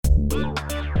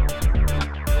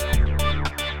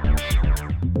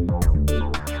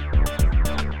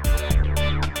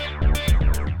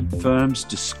firms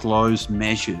disclose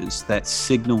measures that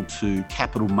signal to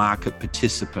capital market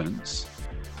participants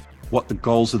what the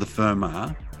goals of the firm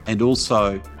are and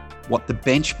also what the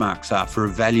benchmarks are for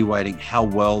evaluating how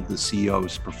well the CEO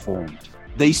has performed.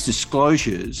 These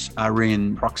disclosures are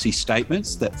in proxy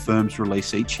statements that firms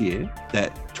release each year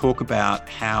that talk about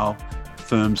how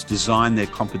firms design their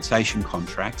compensation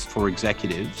contracts for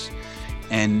executives.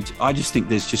 And I just think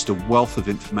there's just a wealth of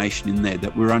information in there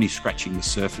that we're only scratching the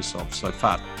surface of so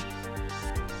far.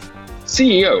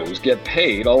 CEOs get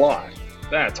paid a lot.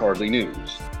 That's hardly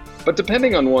news. But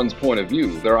depending on one's point of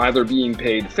view, they're either being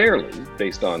paid fairly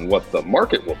based on what the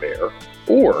market will bear,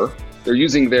 or they're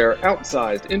using their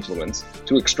outsized influence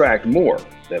to extract more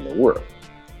than they're worth.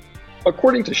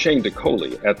 According to Shane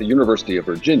DeColey at the University of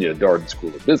Virginia Darden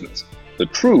School of Business, the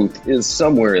truth is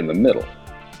somewhere in the middle.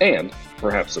 And,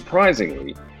 perhaps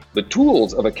surprisingly, the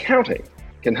tools of accounting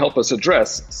can help us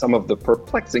address some of the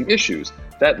perplexing issues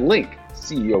that link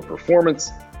CEO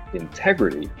performance,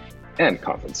 integrity, and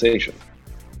compensation.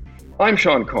 I'm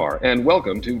Sean Carr, and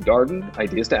welcome to Darden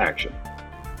Ideas to Action.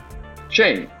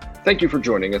 Shane, thank you for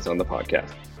joining us on the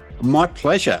podcast. My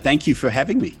pleasure. Thank you for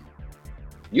having me.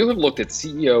 You have looked at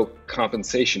CEO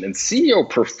compensation and CEO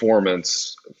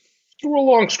performance through a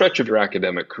long stretch of your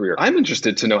academic career. I'm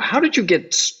interested to know, how did you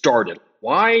get started?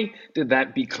 Why did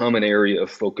that become an area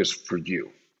of focus for you?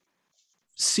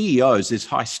 CEOs is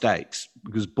high stakes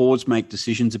because boards make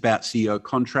decisions about CEO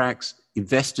contracts.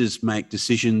 Investors make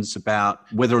decisions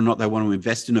about whether or not they want to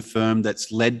invest in a firm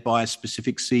that's led by a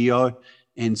specific CEO.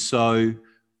 And so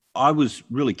I was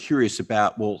really curious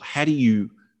about, well, how do you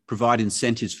provide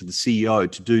incentives for the CEO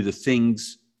to do the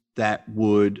things that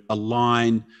would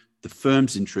align the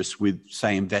firm's interests with,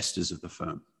 say, investors of the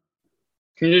firm?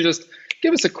 Can you just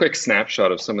give us a quick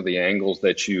snapshot of some of the angles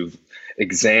that you've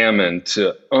examined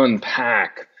to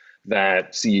unpack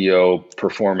that CEO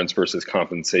performance versus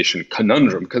compensation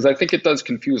conundrum? Because I think it does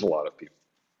confuse a lot of people.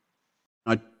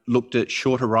 I looked at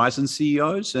short horizon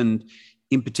CEOs and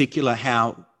in particular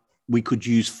how we could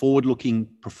use forward-looking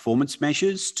performance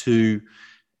measures to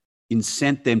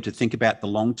incent them to think about the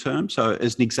long term. So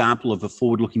as an example of a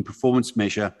forward-looking performance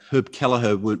measure, Herb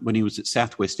Kelleher, when he was at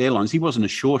Southwest Airlines, he wasn't a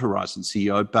short horizon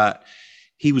CEO, but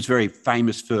he was very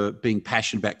famous for being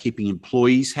passionate about keeping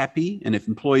employees happy. And if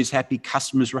employees happy,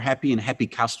 customers were happy, and happy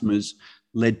customers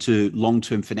led to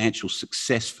long-term financial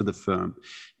success for the firm.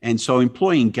 And so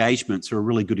employee engagements are a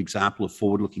really good example of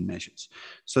forward-looking measures.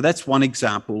 So that's one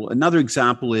example. Another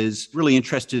example is really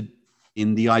interested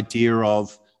in the idea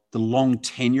of the long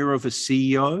tenure of a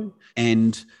CEO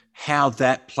and how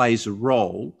that plays a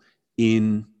role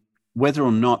in whether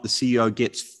or not the CEO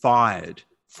gets fired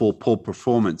for poor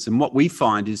performance. And what we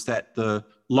find is that the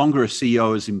longer a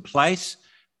CEO is in place,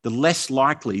 the less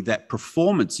likely that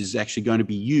performance is actually going to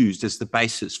be used as the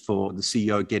basis for the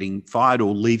CEO getting fired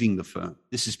or leaving the firm.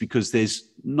 This is because there's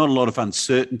not a lot of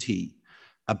uncertainty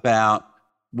about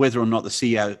whether or not the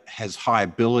CEO has high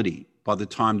ability by the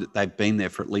time that they've been there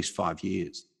for at least 5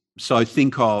 years. So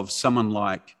think of someone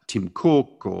like Tim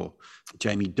Cook or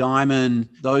Jamie Dimon.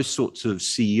 Those sorts of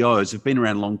CEOs have been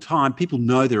around a long time. People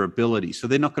know their ability, so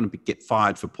they're not going to get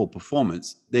fired for poor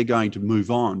performance. They're going to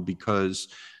move on because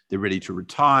they're ready to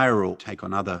retire or take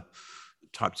on other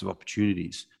types of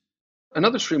opportunities.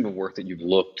 Another stream of work that you've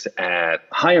looked at,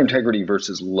 higher integrity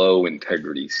versus low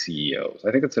integrity CEOs.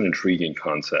 I think it's an intriguing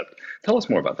concept. Tell us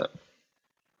more about that.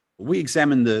 We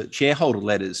examined the shareholder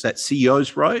letters that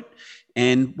CEOs wrote,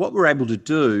 and what we're able to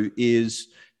do is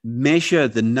measure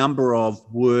the number of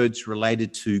words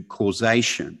related to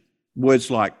causation,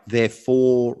 words like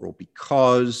therefore or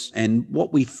because. And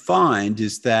what we find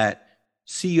is that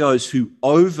CEOs who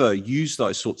overuse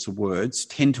those sorts of words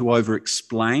tend to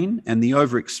over-explain, and the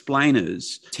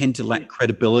over-explainers tend to lack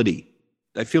credibility.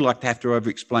 They feel like they have to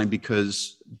over-explain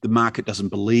because the market doesn't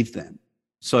believe them.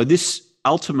 So this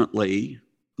ultimately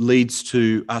leads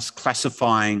to us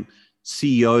classifying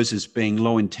CEOs as being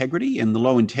low integrity, and the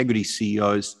low integrity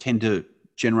CEOs tend to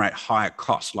generate higher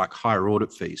costs, like higher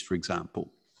audit fees, for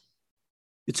example.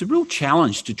 It's a real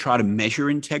challenge to try to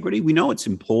measure integrity. We know it's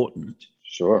important.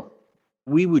 Sure.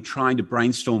 We were trying to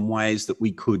brainstorm ways that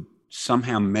we could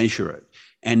somehow measure it.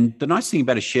 And the nice thing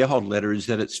about a shareholder letter is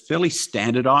that it's fairly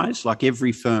standardized. Like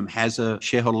every firm has a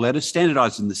shareholder letter,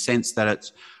 standardized in the sense that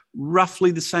it's roughly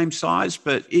the same size,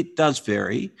 but it does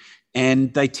vary.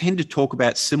 And they tend to talk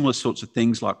about similar sorts of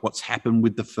things like what's happened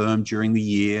with the firm during the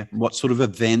year, what sort of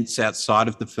events outside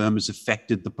of the firm has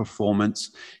affected the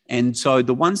performance. And so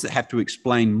the ones that have to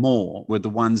explain more were the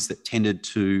ones that tended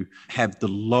to have the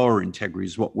lower integrity,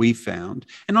 is what we found.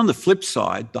 And on the flip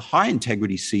side, the high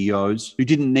integrity CEOs who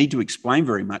didn't need to explain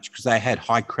very much because they had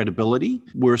high credibility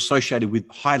were associated with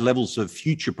high levels of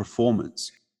future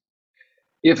performance.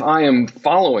 If I am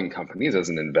following companies as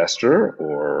an investor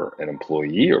or an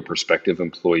employee or prospective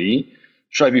employee,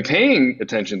 should I be paying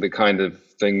attention to the kind of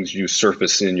things you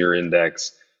surface in your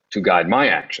index to guide my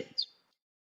actions?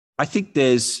 I think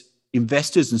there's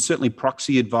investors and certainly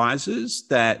proxy advisors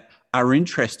that are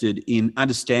interested in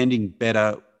understanding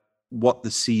better what the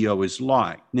CEO is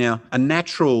like. Now, a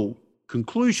natural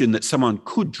conclusion that someone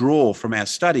could draw from our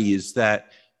study is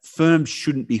that firms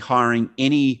shouldn't be hiring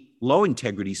any low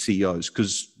integrity CEOs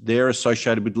because they're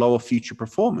associated with lower future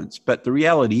performance. But the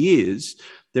reality is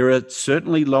there are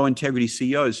certainly low integrity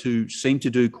CEOs who seem to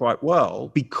do quite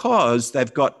well because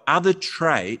they've got other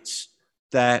traits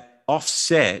that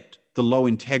offset the low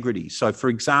integrity. So for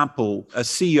example, a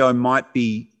CEO might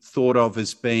be thought of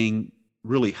as being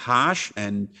really harsh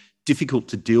and difficult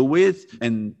to deal with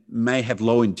and may have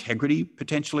low integrity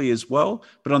potentially as well.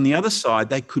 But on the other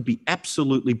side, they could be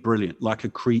absolutely brilliant, like a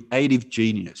creative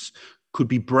genius, could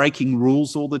be breaking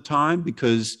rules all the time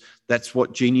because that's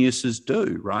what geniuses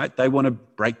do, right? They want to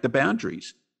break the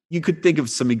boundaries. You could think of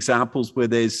some examples where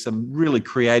there's some really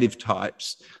creative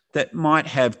types that might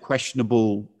have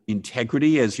questionable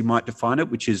integrity, as you might define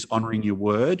it, which is honoring your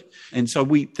word. And so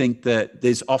we think that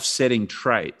there's offsetting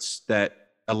traits that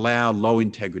allow low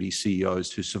integrity CEOs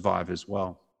to survive as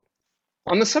well.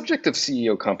 On the subject of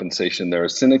CEO compensation, there are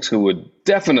cynics who would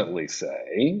definitely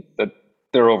say that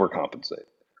they're overcompensated,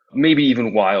 maybe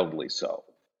even wildly so.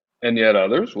 And yet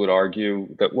others would argue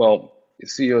that, well,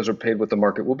 CEOs are paid what the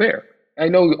market will bear. I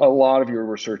know a lot of your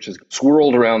research has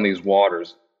swirled around these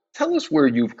waters. Tell us where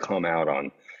you've come out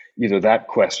on either that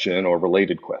question or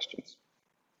related questions.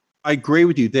 I agree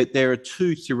with you that there are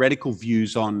two theoretical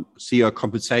views on CEO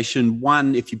compensation.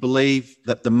 One, if you believe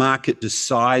that the market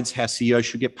decides how CEOs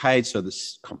should get paid, so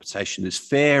this compensation is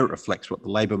fair, reflects what the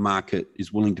labour market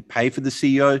is willing to pay for the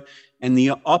CEO. And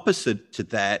the opposite to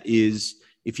that is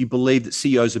if you believe that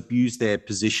CEOs abuse their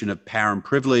position of power and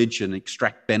privilege and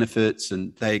extract benefits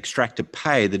and they extract a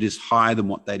pay that is higher than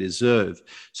what they deserve.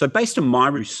 So based on my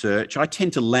research, I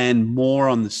tend to land more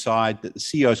on the side that the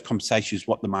CEO's compensation is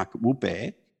what the market will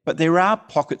bear. But there are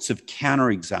pockets of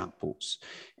counterexamples.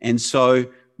 And so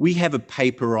we have a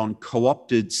paper on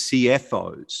co-opted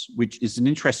CFOs, which is an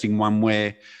interesting one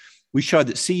where we show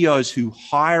that CEOs who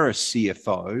hire a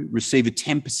CFO receive a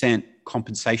 10%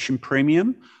 compensation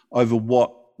premium over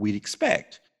what we'd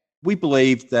expect. We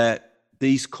believe that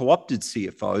these co-opted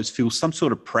CFOs feel some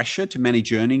sort of pressure to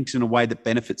manage earnings in a way that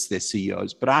benefits their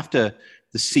CEOs. But after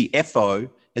the CFO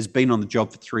has been on the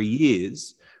job for 3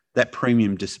 years, that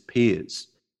premium disappears.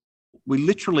 We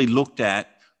literally looked at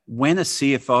when a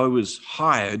CFO was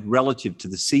hired relative to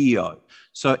the CEO.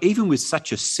 So even with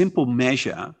such a simple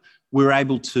measure, we're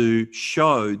able to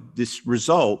show this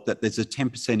result that there's a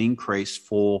 10% increase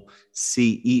for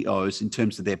CEOs in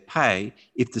terms of their pay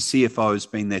if the CFO has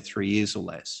been there 3 years or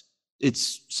less.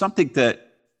 It's something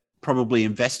that probably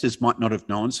investors might not have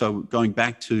known. So going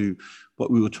back to what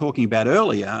we were talking about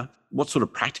earlier, what sort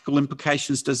of practical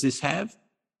implications does this have?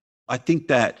 I think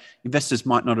that investors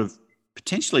might not have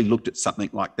potentially looked at something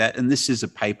like that. And this is a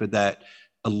paper that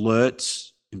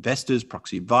alerts investors,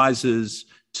 proxy advisors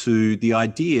to the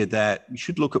idea that you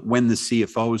should look at when the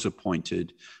CFO is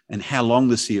appointed and how long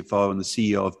the CFO and the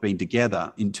CEO have been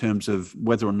together in terms of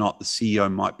whether or not the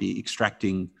CEO might be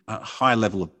extracting a high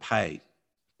level of pay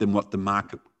than what the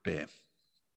market would bear.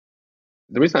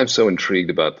 The reason I'm so intrigued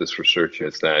about this research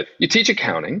is that you teach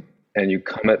accounting and you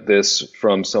come at this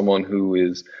from someone who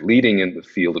is leading in the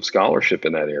field of scholarship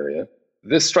in that area.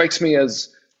 This strikes me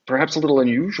as perhaps a little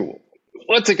unusual.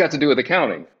 What's it got to do with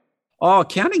accounting? Oh,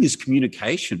 accounting is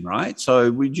communication, right?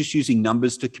 So we're just using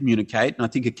numbers to communicate. And I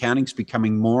think accounting is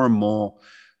becoming more and more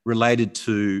related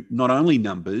to not only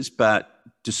numbers, but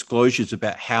disclosures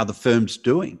about how the firm's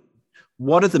doing.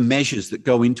 What are the measures that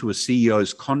go into a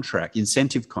CEO's contract,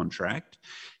 incentive contract,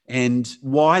 and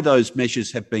why those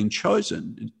measures have been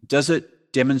chosen? Does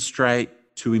it demonstrate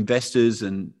to investors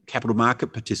and capital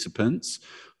market participants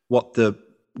what the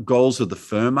goals of the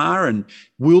firm are, and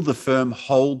will the firm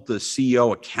hold the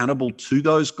CEO accountable to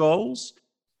those goals?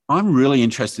 I'm really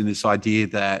interested in this idea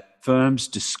that firms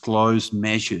disclose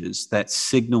measures that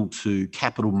signal to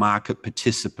capital market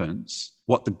participants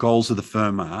what the goals of the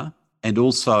firm are, and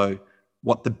also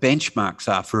what the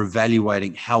benchmarks are for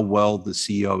evaluating how well the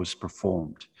CEO has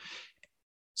performed.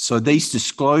 So these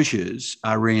disclosures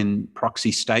are in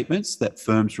proxy statements that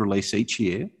firms release each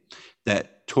year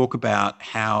that talk about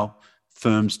how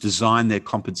firms design their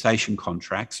compensation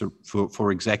contracts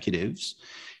for executives.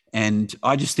 And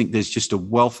I just think there's just a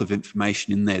wealth of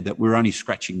information in there that we're only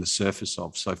scratching the surface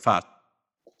of so far.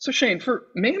 So Shane, for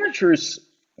managers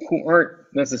who aren't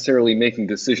necessarily making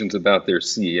decisions about their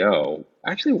CEO,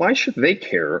 actually, why should they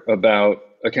care about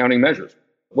accounting measures?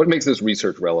 What makes this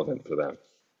research relevant for them?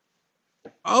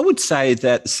 I would say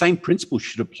that the same principles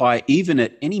should apply even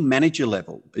at any manager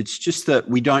level. It's just that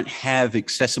we don't have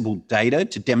accessible data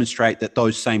to demonstrate that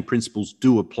those same principles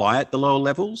do apply at the lower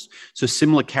levels. So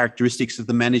similar characteristics of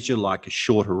the manager, like a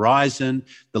short horizon,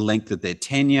 the length of their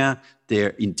tenure, their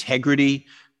integrity,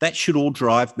 that should all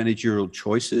drive managerial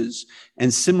choices.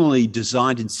 And similarly,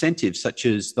 designed incentives, such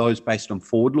as those based on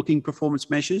forward-looking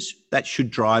performance measures, that should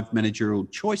drive managerial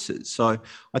choices. So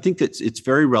I think that it's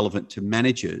very relevant to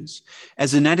managers.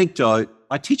 As an anecdote,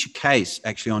 I teach a case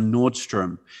actually on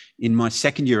Nordstrom in my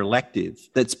second year elective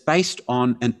that's based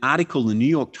on an article in the New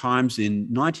York Times in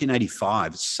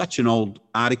 1985. It's such an old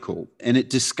article, and it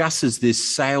discusses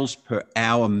this sales per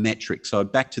hour metric. So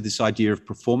back to this idea of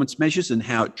performance measures and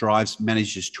how it drives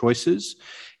managers' choices.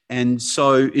 And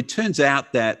so it turns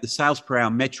out that the sales per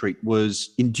hour metric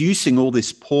was inducing all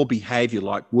this poor behavior,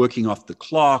 like working off the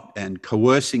clock and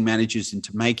coercing managers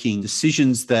into making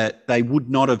decisions that they would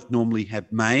not have normally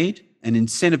have made, and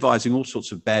incentivizing all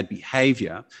sorts of bad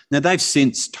behavior. Now, they've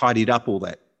since tidied up all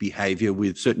that behavior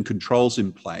with certain controls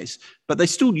in place, but they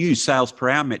still use sales per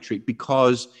hour metric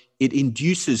because it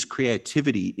induces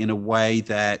creativity in a way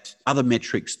that other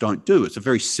metrics don't do. It's a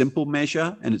very simple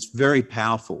measure and it's very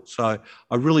powerful. So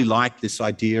I really like this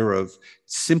idea of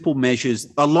simple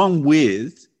measures along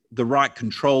with the right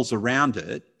controls around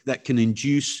it that can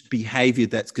induce behavior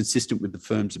that's consistent with the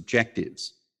firm's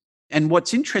objectives. And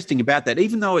what's interesting about that,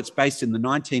 even though it's based in the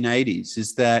 1980s,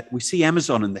 is that we see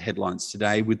Amazon in the headlines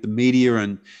today with the media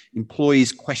and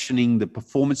employees questioning the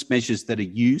performance measures that are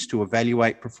used to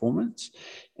evaluate performance.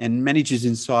 And managers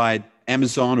inside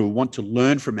Amazon who want to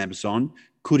learn from Amazon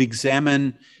could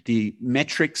examine the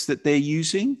metrics that they're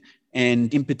using,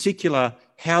 and in particular,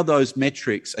 how those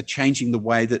metrics are changing the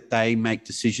way that they make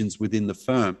decisions within the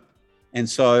firm. And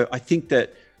so I think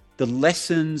that the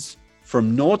lessons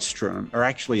from Nordstrom are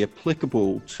actually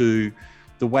applicable to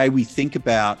the way we think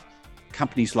about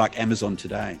companies like Amazon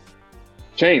today.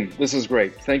 Shane, this is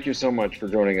great. Thank you so much for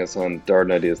joining us on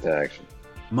Darden Ideas to Action.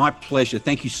 My pleasure.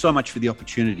 Thank you so much for the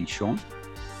opportunity, Sean.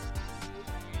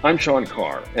 I'm Sean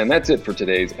Carr, and that's it for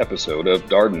today's episode of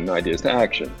Darden Ideas to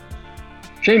Action.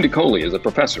 Shane DeColey is a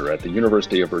professor at the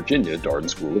University of Virginia Darden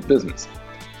School of Business.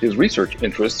 His research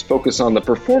interests focus on the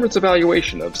performance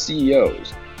evaluation of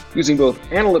CEOs, using both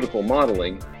analytical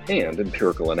modeling and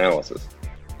empirical analysis.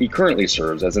 He currently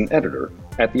serves as an editor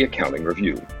at the Accounting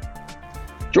Review.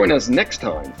 Join us next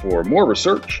time for more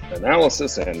research,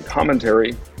 analysis, and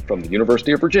commentary from the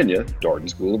University of Virginia Darden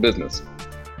School of Business.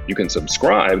 You can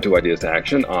subscribe to Ideas to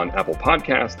Action on Apple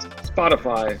Podcasts,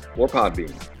 Spotify, or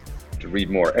Podbean. To read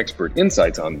more expert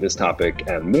insights on this topic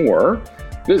and more,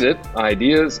 visit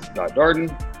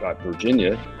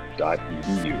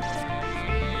ideas.darden.virginia.edu.